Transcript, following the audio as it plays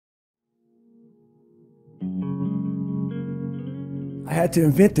I had to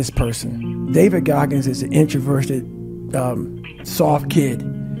invent this person. David Goggins is an introverted, soft kid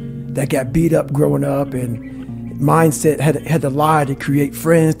that got beat up growing up, and mindset had to lie to create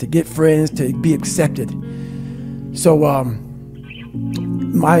friends, to get friends, to be accepted. So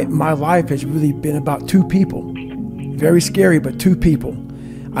my life has really been about two people. Very scary, but two people.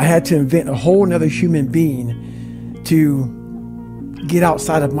 I had to invent a whole nother human being to get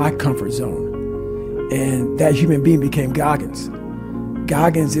outside of my comfort zone. And that human being became Goggins.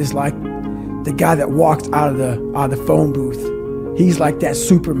 Goggins is like the guy that walks out of the phone booth. He's like that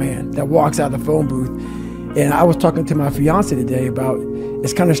Superman that walks out of the phone booth. And I was talking to my fiance today about,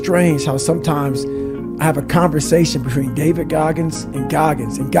 it's kind of strange how sometimes I have a conversation between David Goggins, and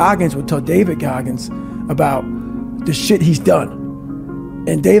Goggins will tell David Goggins about the shit he's done.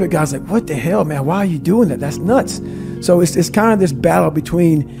 And David Goggins like, what the hell, man? Why are you doing that? That's nuts. So it's kind of this battle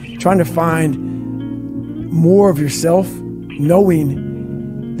between trying to find more of yourself, knowing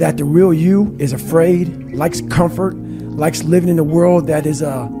that the real you is afraid, likes comfort, likes living in a world that is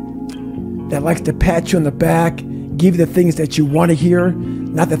that likes to pat you on the back, give you the things that you want to hear,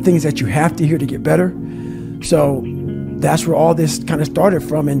 not the things that you have to hear to get better. So that's where all this kind of started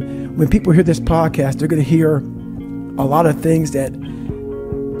from. And when people hear this podcast, they're going to hear a lot of things that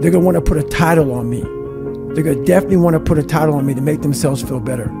they're going to want to put a title on me. They're going to definitely want to put a title on me to make themselves feel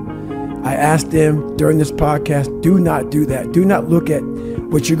better. I asked them during this podcast, do not do that. Do not look at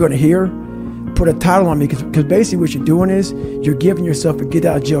what you're going to hear. Put a title on me, because basically what you're doing is you're giving yourself a get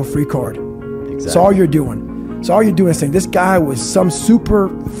out of jail free card. Exactly. That's all you're doing. So all you're doing is saying, this guy was some super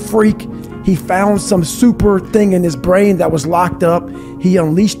freak. He found some super thing in his brain that was locked up. He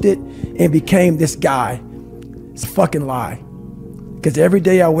unleashed it and became this guy. It's a fucking lie. Because every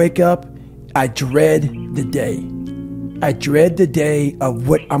day I wake up, I dread the day. I dread the day of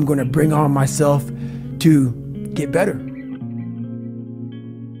what I'm going to bring on myself to get better.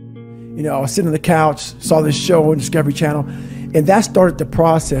 You know, I was sitting on the couch, saw this show on Discovery Channel, and that started the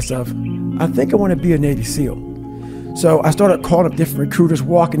process of, I think I want to be a Navy SEAL. So I started calling up different recruiters,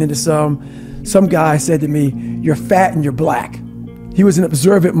 walking into some guy said to me, you're fat and you're black. He was an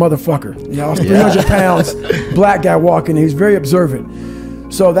observant motherfucker. You know, I was 300 pounds, black guy walking, he was very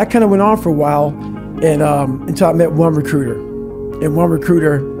observant. So that kind of went on for a while, and until I met one recruiter. And one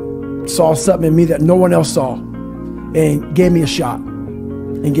recruiter saw something in me that no one else saw, and gave me a shot.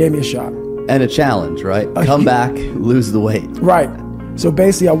 And a challenge, right? Come back, lose the weight. Right. So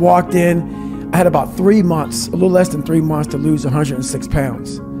basically I walked in, I had about 3 months, a little less than 3 months to lose 106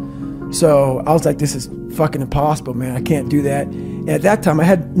 pounds. So I was like, this is fucking impossible, man. I can't do that. And at that time I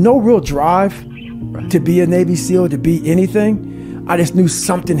had no real drive to be a Navy SEAL, to be anything. I just knew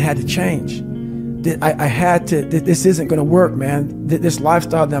something had to change. That I had to, this isn't gonna work, man. This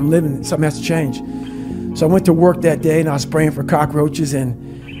lifestyle that I'm living, something has to change. So I went to work that day and I was spraying for cockroaches, and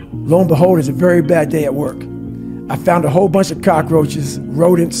lo and behold, it's a very bad day at work. I found a whole bunch of cockroaches,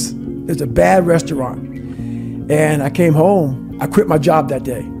 rodents. It's a bad restaurant. And I came home, I quit my job that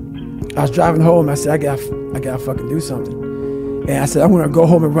day. I was driving home, I said, I gotta fucking do something. And I said, I'm gonna go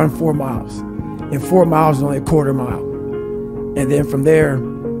home and run 4 miles. And 4 miles is only a quarter mile. And then from there,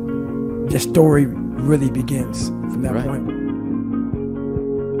 the story really begins from that point.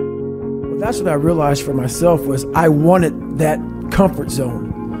 Well, that's what I realized for myself, was I wanted that comfort zone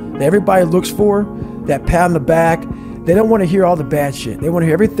that everybody looks for, that pat on the back. They don't want to hear all the bad shit. They want to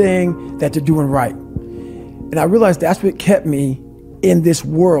hear everything that they're doing right. And I realized that's what kept me in this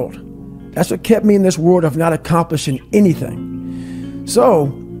world. That's what kept me in this world of not accomplishing anything. So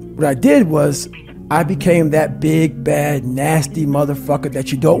what I did was I became that big, bad, nasty motherfucker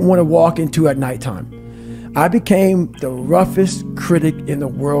that you don't want to walk into at nighttime. I became the roughest critic in the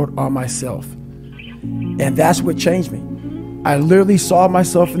world on myself. And that's what changed me. I literally saw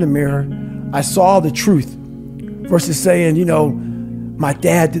myself in the mirror. I saw the truth versus saying, you know, my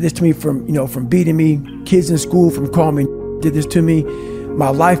dad did this to me from beating me, kids in school from calling me did this to me, my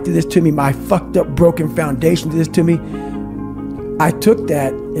life did this to me, my fucked up broken foundation did this to me. I took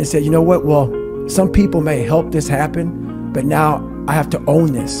that and said, you know what, well, some people may help this happen, but now I have to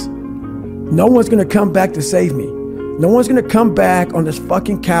own this. No one's gonna come back to save me. No one's gonna come back on this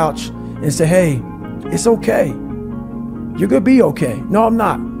fucking couch and say, hey, it's okay. You're gonna be okay. No, I'm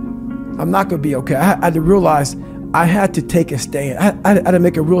not. I'm not gonna be okay. I had to realize I had to take a stand. I had to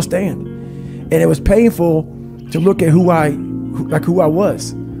make a real stand. And it was painful to look at who I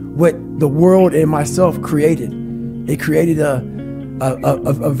was, what the world and myself created. It created a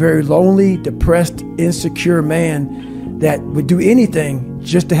very lonely, depressed, insecure man that would do anything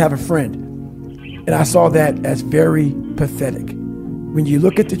just to have a friend. And I saw that as very pathetic. When you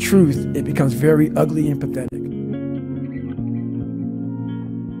look at the truth, it becomes very ugly and pathetic.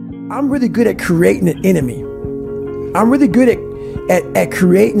 I'm really good at creating an enemy. I'm really good at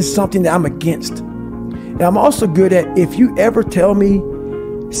creating something that I'm against. And I'm also good at, if you ever tell me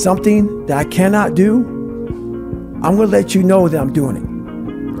something that I cannot do, I'm gonna let you know that I'm doing it.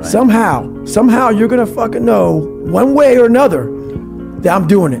 Right. Somehow you're gonna fucking know one way or another that I'm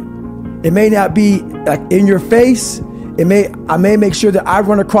doing it. It may not be like in your face. I may make sure that I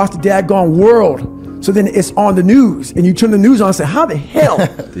run across the daggone world. So then it's on the news and you turn the news on and say, how the hell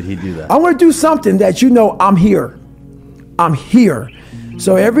did he do that? I want to do something that you know I'm here. I'm here.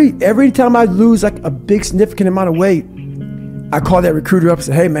 So every time I lose like a big significant amount of weight, I call that recruiter up and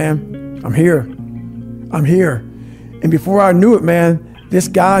say, hey man, I'm here. I'm here. And before I knew it, man, this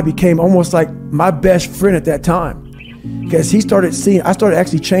guy became almost like my best friend at that time. Because I started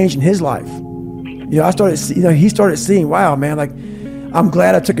actually changing his life. He started seeing, wow, man, like, I'm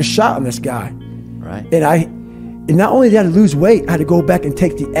glad I took a shot on this guy. Right. And not only did I lose weight, I had to go back and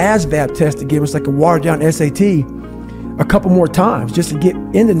take the ASVAB test again. It was like a watered down SAT a couple more times just to get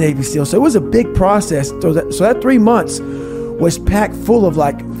in the Navy SEAL. So it was a big process. So that 3 months was packed full of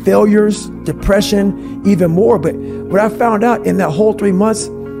like failures, depression, even more. But what I found out in that whole 3 months,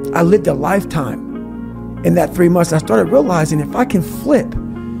 I lived a lifetime. In that 3 months, I started realizing if I can flip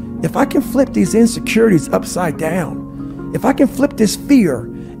these insecurities upside down, if I can flip this fear,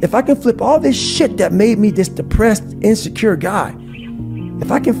 if I can flip all this shit that made me this depressed, insecure guy,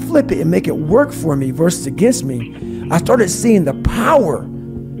 if I can flip it and make it work for me versus against me, I started seeing the power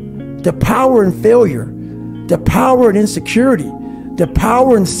in failure, the power in insecurity, the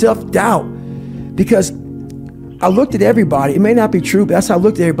power in self-doubt. Because I looked at everybody, it may not be true, but that's how I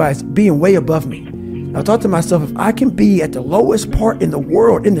looked at everybody as being way above me. I thought to myself, if I can be at the lowest part in the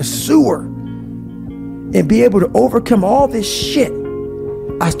world, in the sewer, and be able to overcome all this shit,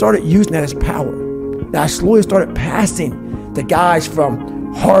 I started using that as power. Now I slowly started passing the guys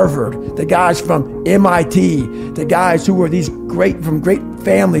from Harvard, the guys from MIT, the guys who were from great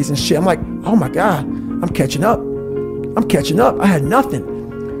families and shit. I'm like, oh my God, I'm catching up. I had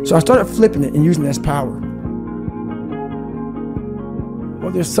nothing. So I started flipping it and using it as power.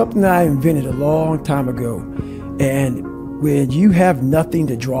 Well, there's something that I invented a long time ago. And when you have nothing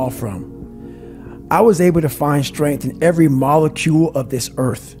to draw from, I was able to find strength in every molecule of this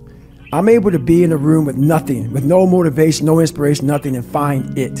earth. I'm able to be in a room with nothing, with no motivation, no inspiration, nothing, and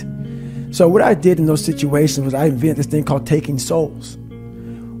find it. So what I did in those situations was I invented this thing called taking souls.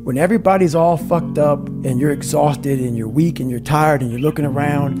 When everybody's all fucked up and you're exhausted and you're weak and you're tired and you're looking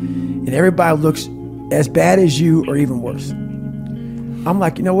around and everybody looks as bad as you or even worse, I'm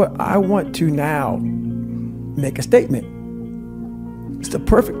like, you know what? I want to now make a statement. It's the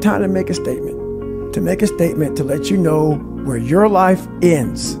perfect time to make a statement. To make a statement to let you know where your life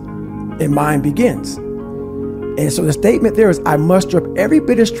ends and mine begins. And so the statement there is, I muster up every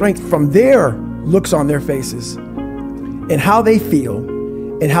bit of strength from their looks on their faces and how they feel,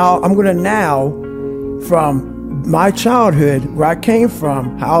 and how I'm going to now, from my childhood, where I came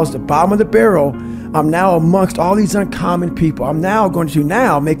from, how I was the bottom of the barrel, I'm now amongst all these uncommon people. I'm now going to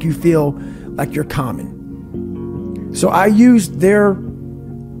now make you feel like you're common. So I used their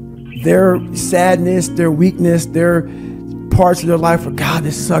sadness, their weakness, their parts of their life where, God,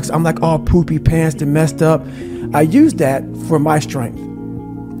 this sucks. I'm like all poopy pants and messed up. I used that for my strength.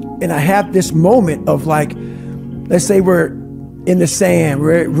 And I have this moment of like, let's say we're in the sand,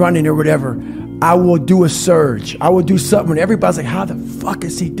 we're running or whatever. I will do a surge. I will do something when everybody's like, how the fuck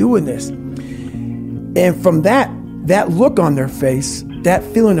is he doing this? And from that look on their face, that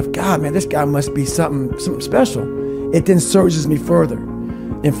feeling of, God, man, this guy must be something special. It then surges me further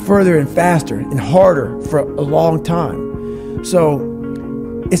and faster and harder for a long time. So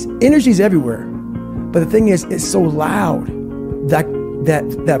energy's everywhere. But the thing is, it's so loud,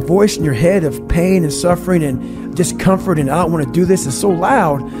 that voice in your head of pain and suffering and discomfort and I don't want to do this is so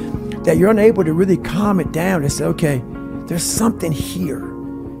loud that you're unable to really calm it down and say, okay, there's something here.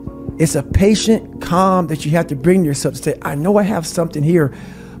 It's a patient calm that you have to bring yourself to say, I know I have something here,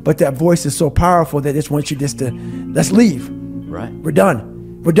 but that voice is so powerful that it just wants you just to, let's leave. Right. We're done.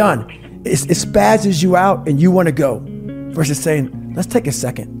 It spazzes you out and you want to go versus saying, let's take a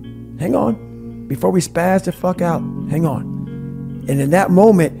second. Hang on. Before we spaz the fuck out, hang on. And in that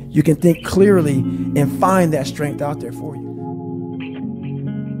moment, you can think clearly and find that strength out there for you.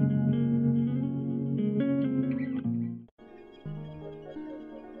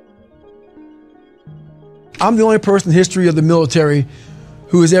 I'm the only person in the history of the military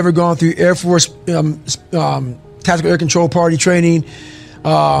who has ever gone through Air Force Tactical Air Control Party training,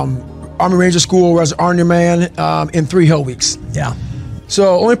 Army Ranger School, where I was an Army man, in 3 hell weeks. Yeah.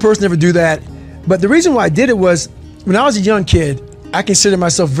 So only person to ever do that. But the reason why I did it was when I was a young kid, I consider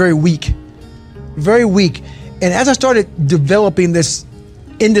myself very weak. Very weak. And as I started developing this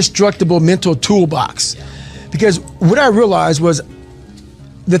indestructible mental toolbox, because what I realized was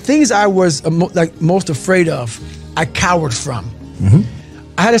the things I was most afraid of, I cowered from.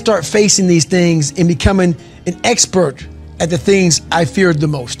 I had to start facing these things and becoming an expert at the things I feared the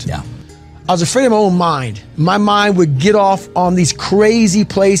most. Yeah. I was afraid of my own mind. My mind would get off on these crazy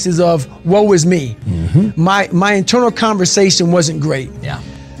places of woe is me. My internal conversation wasn't great. Yeah.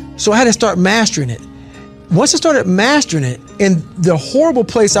 So I had to start mastering it. Once I started mastering it, in the horrible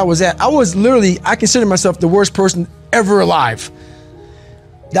place I was at, I consider myself the worst person ever alive.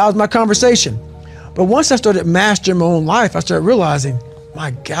 That was my conversation. But once I started mastering my own life, I started realizing,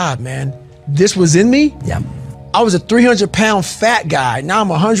 my God, man, this was in me. Yeah. I was a 300-pound fat guy. Now I'm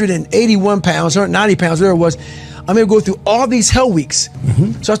 181 pounds, 190 pounds, whatever it was. I'm gonna go through all these hell weeks.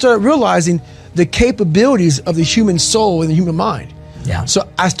 So I started realizing the capabilities of the human soul and the human mind. Yeah. So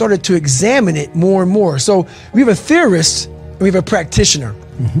I started to examine it more and more. So we have a theorist and we have a practitioner.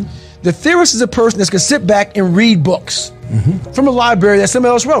 The theorist is a person that's gonna sit back and read books from a library that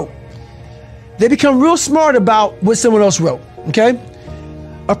someone else wrote. They become real smart about what someone else wrote, okay?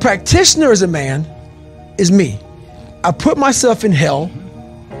 A practitioner is me. I put myself in hell,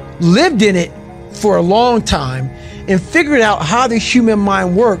 lived in it for a long time, and figured out how the human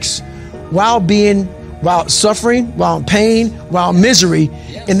mind works while suffering, while in pain, while in misery.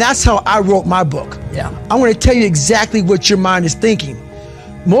 And that's how I wrote my book. Yeah. I'm gonna tell you exactly what your mind is thinking.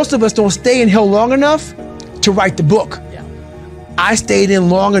 Most of us don't stay in hell long enough to write the book. Yeah. I stayed in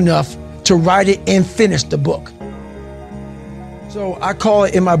long enough to write it and finish the book. So I call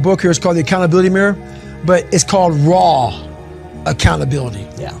it in my book here, it's called The Accountability Mirror, but it's called raw accountability.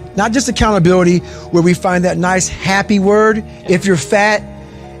 Yeah. Not just accountability where we find that nice happy word. If you're fat,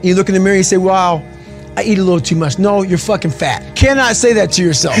 and you look in the mirror and you say, wow, I eat a little too much. No, you're fucking fat. Cannot say that to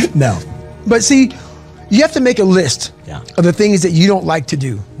yourself. No. But see, you have to make a list of the things that you don't like to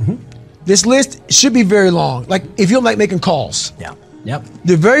do. This list should be very long. Like if you don't like making calls. Yeah. Yep.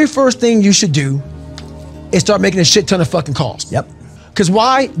 The very first thing you should do is start making a shit ton of fucking calls. Yep. Because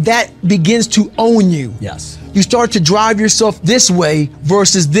why? That begins to own you. Yes. You start to drive yourself this way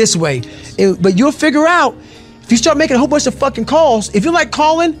versus this way. But you'll figure out, if you start making a whole bunch of fucking calls, if you like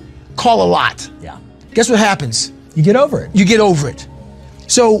calling, call a lot. Yeah. Guess what happens? You get over it. You get over it.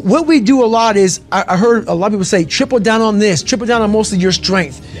 So what we do a lot is, I heard a lot of people say, triple down on this, triple down on most of your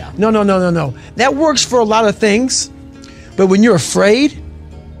strength. Yeah. No. That works for a lot of things. But when you're afraid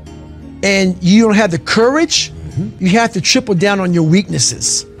and you don't have the courage, you have to triple down on your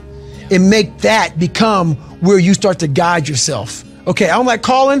weaknesses and make that become where you start to guide yourself. Okay, I don't like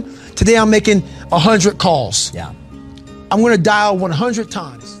calling. Today I'm making 100 calls. Yeah. I'm gonna dial 100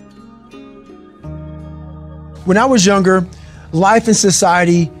 times. When I was younger, life and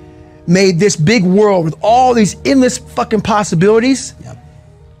society made this big world with all these endless fucking possibilities. Yep.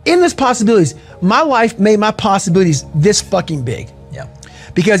 Endless possibilities. My life made my possibilities this fucking big. Yep.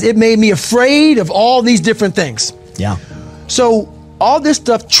 Because it made me afraid of all these different things. Yeah. So all this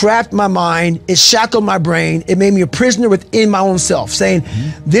stuff trapped my mind, it shackled my brain, it made me a prisoner within my own self, saying,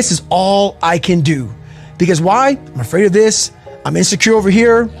 this is all I can do. Because why? I'm afraid of this, I'm insecure over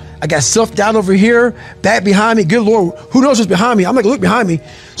here, I got self-doubt over here, back behind me, good Lord, who knows what's behind me? I'm not gonna look behind me.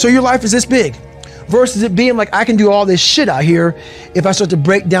 So your life is this big. Versus it being like I can do all this shit out here if I start to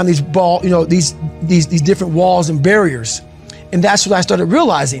break down these these different walls and barriers. And that's what I started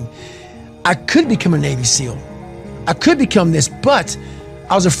realizing. I could become a Navy SEAL. I could become this, but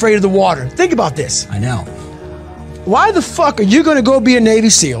I was afraid of the water. Think about this. I know. Why the fuck are you gonna go be a Navy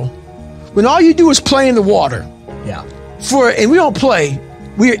SEAL when all you do is play in the water? Yeah. And we don't play,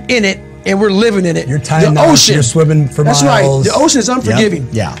 we're in it and we're living in it. You're tying the knots, ocean. you're swimming for That's miles. Right. The ocean is unforgiving.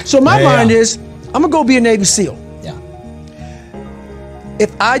 Yep. Yeah. So my mind is, I'm gonna go be a Navy SEAL. Yeah.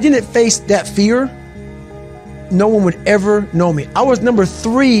 If I didn't face that fear, no one would ever know me. I was number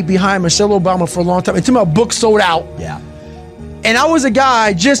 3 behind Michelle Obama for a long time until my book sold out. Yeah. And I was a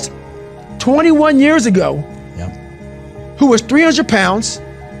guy just 21 years ago who was 300 pounds,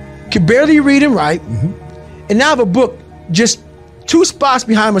 could barely read and write, and now I have a book just 2 spots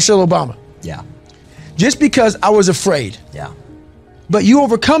behind Michelle Obama. Yeah. Just because I was afraid. Yeah. But you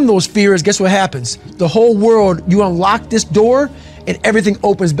overcome those fears, guess what happens? The whole world, you unlock this door and everything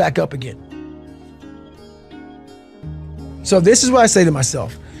opens back up again. So this is what I say to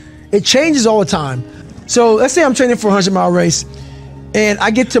myself. It changes all the time. So let's say I'm training for a 100-mile race and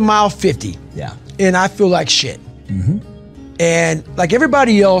I get to mile 50. Yeah. And I feel like shit. And like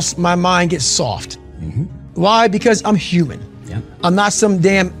everybody else, my mind gets soft. Why? Because I'm human. Yeah. I'm not some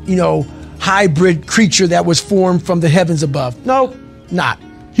damn, hybrid creature that was formed from the heavens above. No, Not.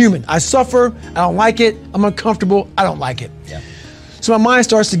 Human. I suffer. I don't like it. I'm uncomfortable. I don't like it. Yeah. So my mind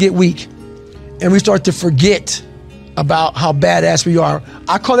starts to get weak, and we start to forget about how badass we are.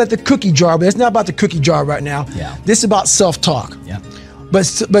 I call that the cookie jar, but it's not about the cookie jar right now. Yeah. This is about self-talk. Yeah. But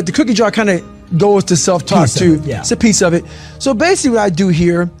the cookie jar kind of goes to self-talk too. Yeah. It's a piece of it. So basically what I do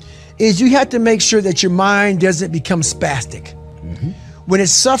here is you have to make sure that your mind doesn't become spastic. When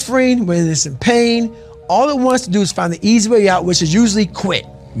it's suffering, when it's in pain, all it wants to do is find the easy way out, which is usually quit.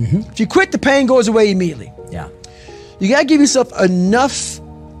 If you quit, the pain goes away immediately. Yeah. You gotta give yourself enough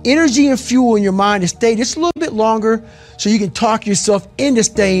energy and fuel in your mind to stay just a little bit longer so you can talk yourself into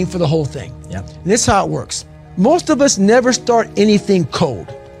staying for the whole thing. Yep. And this is how it works. Most of us never start anything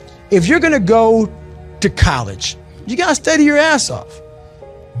cold. If you're gonna go to college, you gotta study your ass off.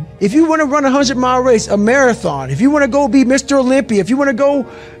 If you wanna run a 100-mile race, a marathon, if you wanna go be Mr. Olympia, if you wanna go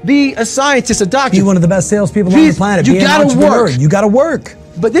be a scientist, a doctor. Be one of the best salespeople on the planet. You be an gotta entrepreneur. work. You gotta work.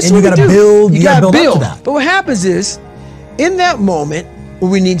 But this and is you what gotta we do. build. You gotta build up to build. that. But what happens is, in that moment when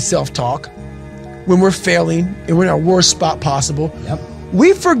we need self-talk, when we're failing and we're in our worst spot possible,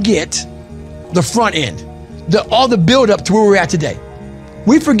 we forget the front end, all the build up to where we're at today.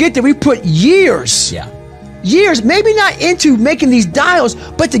 We forget that we put years, maybe not into making these dials,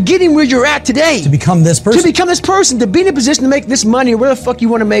 but to getting where you're at today. To become this person. To become this person, to be in a position to make this money or whatever the fuck you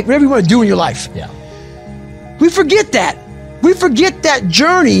want to make, whatever you want to do in your life. Yeah. We forget that. We forget that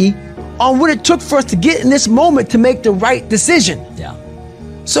journey on what it took for us to get in this moment to make the right decision. Yeah.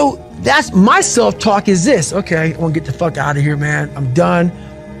 So that's my self-talk is this. Okay, I want to get the fuck out of here, man. I'm done.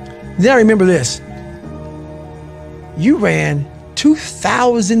 Then I remember this. You ran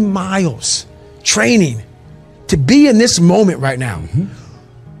 2,000 miles training to be in this moment right now.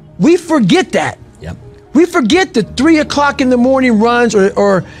 We forget that. Yep. We forget the 3 o'clock in the morning runs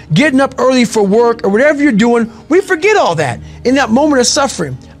or getting up early for work or whatever you're doing. We forget all that. In that moment of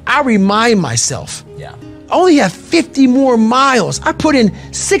suffering, I remind myself, Yeah. I only have 50 more miles. I put in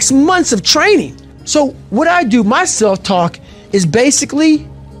 6 months of training. So what I do, my self-talk is basically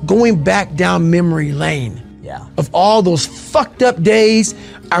going back down memory lane. Yeah. Of all those fucked up days,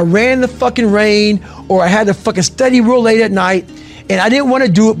 I ran in the fucking rain or I had to fucking study real late at night and I didn't want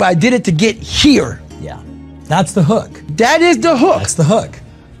to do it, but I did it to get here. Yeah. That's the hook. That is the hook. That's the hook.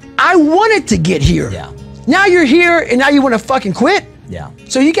 I wanted to get here. Yeah. Now you're here and now you want to fucking quit? Yeah.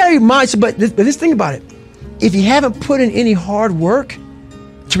 So you gotta remind, but this thing about it, if you haven't put in any hard work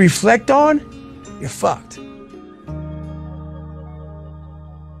to reflect on, you're fucked.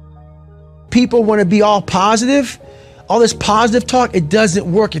 People want to be all positive, all this positive talk, it doesn't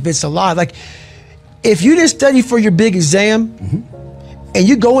work if it's a lie. Like, if you didn't study for your big exam and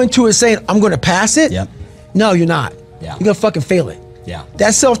you go into it saying, I'm gonna pass it, no, you're not. Yeah. You're gonna fucking fail it. Yeah.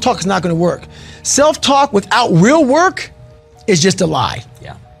 That self-talk is not gonna work. Self-talk without real work is just a lie.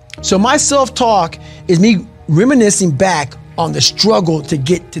 Yeah. So my self-talk is me reminiscing back on the struggle to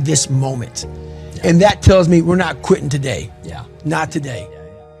get to this moment. Yeah. And that tells me we're not quitting today. Yeah. Not today.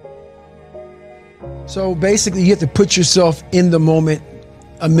 So basically you have to put yourself in the moment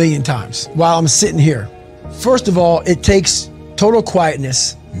a million times while I'm sitting here. First of all, it takes total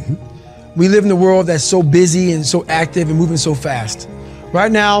quietness. We live in a world that's so busy and so active and moving so fast.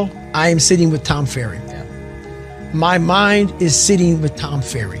 Right now, I am sitting with Tom Ferry. My mind is sitting with Tom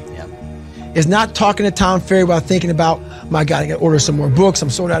Ferry. It's not talking to Tom Ferry while thinking about, my God, I gotta order some more books, I'm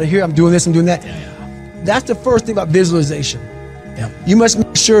sold out of here, I'm doing this, I'm doing that. That's the first thing about visualization. You must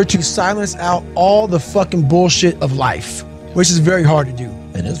make sure to silence out all the fucking bullshit of life, which is very hard to do.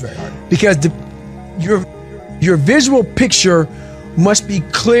 It is very hard. Because your visual picture must be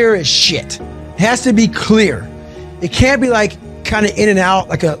clear as shit. It has to be clear. It can't be like kind of in and out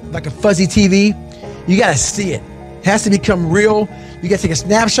like a fuzzy TV. You gotta see it. It has to become real. You gotta take a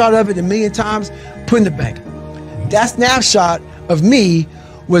snapshot of it a million times, put in the bank. That snapshot of me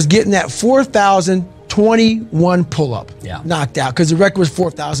was getting that 4,021 pull-up knocked out because the record was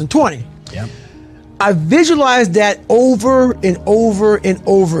 4,020. I visualized that over and over and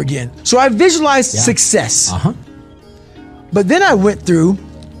over again. So I visualized success. But then I went through,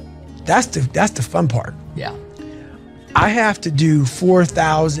 that's the fun part. I have to do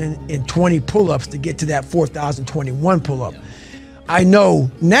 4,020 pull-ups to get to that 4,021 pull-up. I know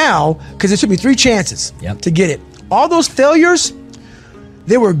now, because it took me 3 chances to get it. All those failures,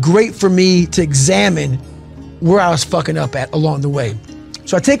 they were great for me to examine where I was fucking up at along the way.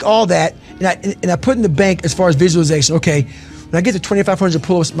 So I take all that and I put in the bank as far as visualization. Okay, when I get to 2,500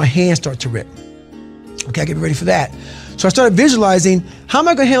 pull-ups, my hands start to rip. Okay, I get ready for that. So I started visualizing, how am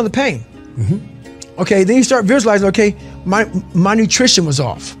I gonna handle the pain? Okay, then you start visualizing, okay, my nutrition was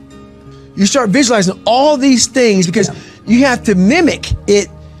off. You start visualizing all these things because you have to mimic it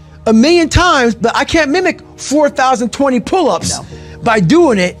a million times, but I can't mimic 4,020 pull-ups by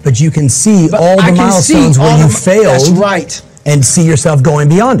doing it. But you can see all the milestones where you failed. That's right. And see yourself going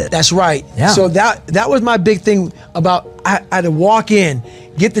beyond it. That's right. Yeah. So that was my big thing about, I had to walk in,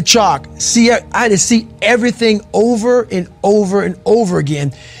 get the chalk, I had to see everything over and over and over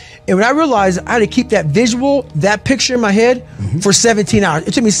again. And when I realized I had to keep that visual, that picture in my head for 17 hours.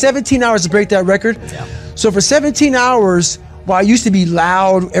 It took me 17 hours to break that record. Yeah. So for 17 hours, while I used to be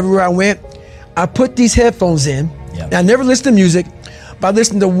loud everywhere I went, I put these headphones in. Yeah. And I never listened to music, but I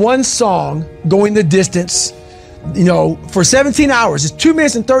listened to one song, Going the Distance, you know, for 17 hours. It's 2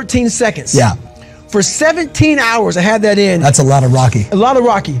 minutes and 13 seconds. Yeah. For 17 hours, I had that in. That's a lot of Rocky. A lot of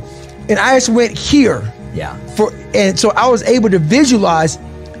Rocky. And I just went here. Yeah. And so I was able to visualize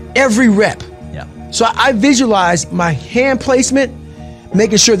every rep. Yeah. So I visualized my hand placement,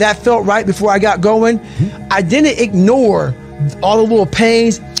 making sure that felt right before I got going. I didn't ignore all the little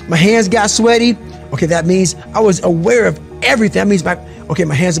pains. My hands got sweaty. Okay, that means I was aware of everything. That means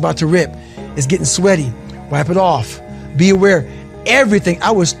my hand's about to rip. It's getting sweaty. Wipe it off. Be aware. Everything.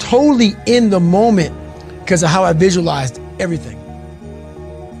 I was totally in the moment because of how I visualized everything.